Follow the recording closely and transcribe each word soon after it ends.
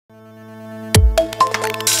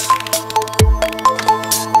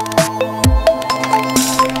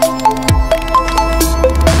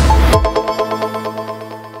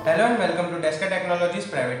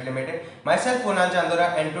myself Kunal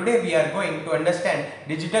Chandora, and today we are going to understand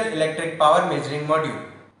digital electric power measuring module.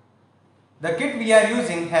 The kit we are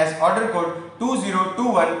using has order code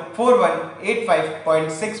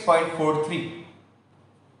 20214185.6.43.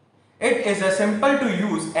 It is a simple to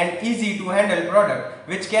use and easy to handle product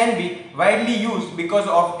which can be widely used because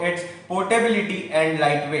of its portability and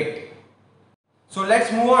lightweight. So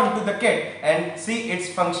let's move on to the kit and see its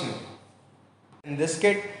function. In this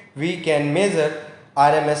kit we can measure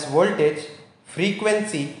RMS voltage,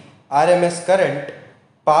 frequency, RMS current,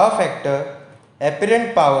 power factor,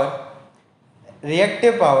 apparent power,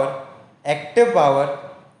 reactive power, active power,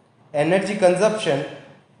 energy consumption,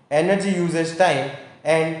 energy usage time,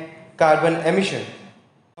 and carbon emission.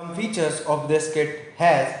 Some features of this kit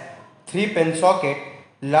has 3-pin socket,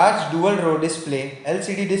 large dual row display,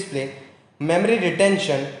 LCD display, memory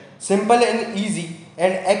retention, simple and easy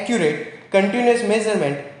and accurate continuous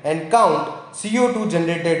measurement, and count CO2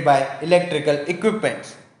 generated by electrical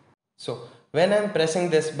equipments. So when I am pressing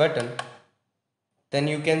this button, then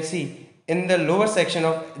you can see in the lower section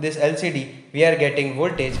of this LCD we are getting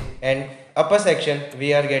voltage, and upper section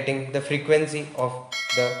we are getting the frequency of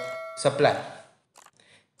the supply.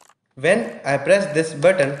 When I press this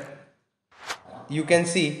button, you can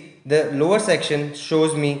see the lower section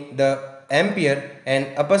shows me the ampere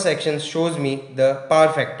and upper section shows me the power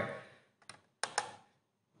factor.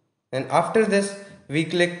 And after this we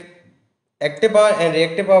click active power and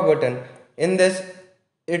reactive power button. In this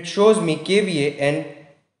it shows me kVA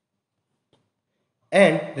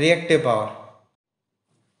and reactive power.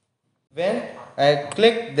 When I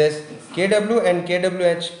click this kW and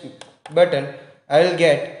kWh button, I will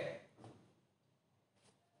get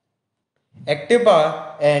active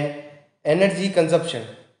power and energy consumption.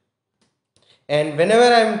 And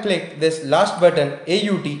whenever I click this last button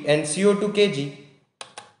AUT and CO2 kg,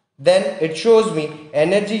 then it shows me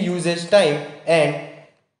energy usage time and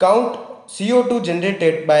count CO2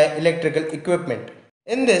 generated by electrical equipment.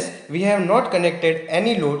 In this we have not connected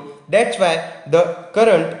any load, that's why the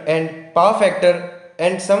current and power factor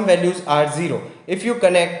and some values are 0. If you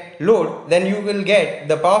connect load, then you will get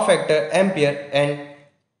the power factor, ampere, and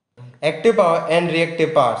active power and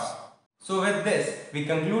reactive powers. So with this we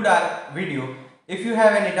conclude our video. If you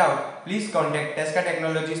have any doubt, please contact Tesca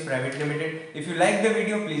Technologies Private Limited. If you like the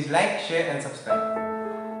video, please like, share and subscribe.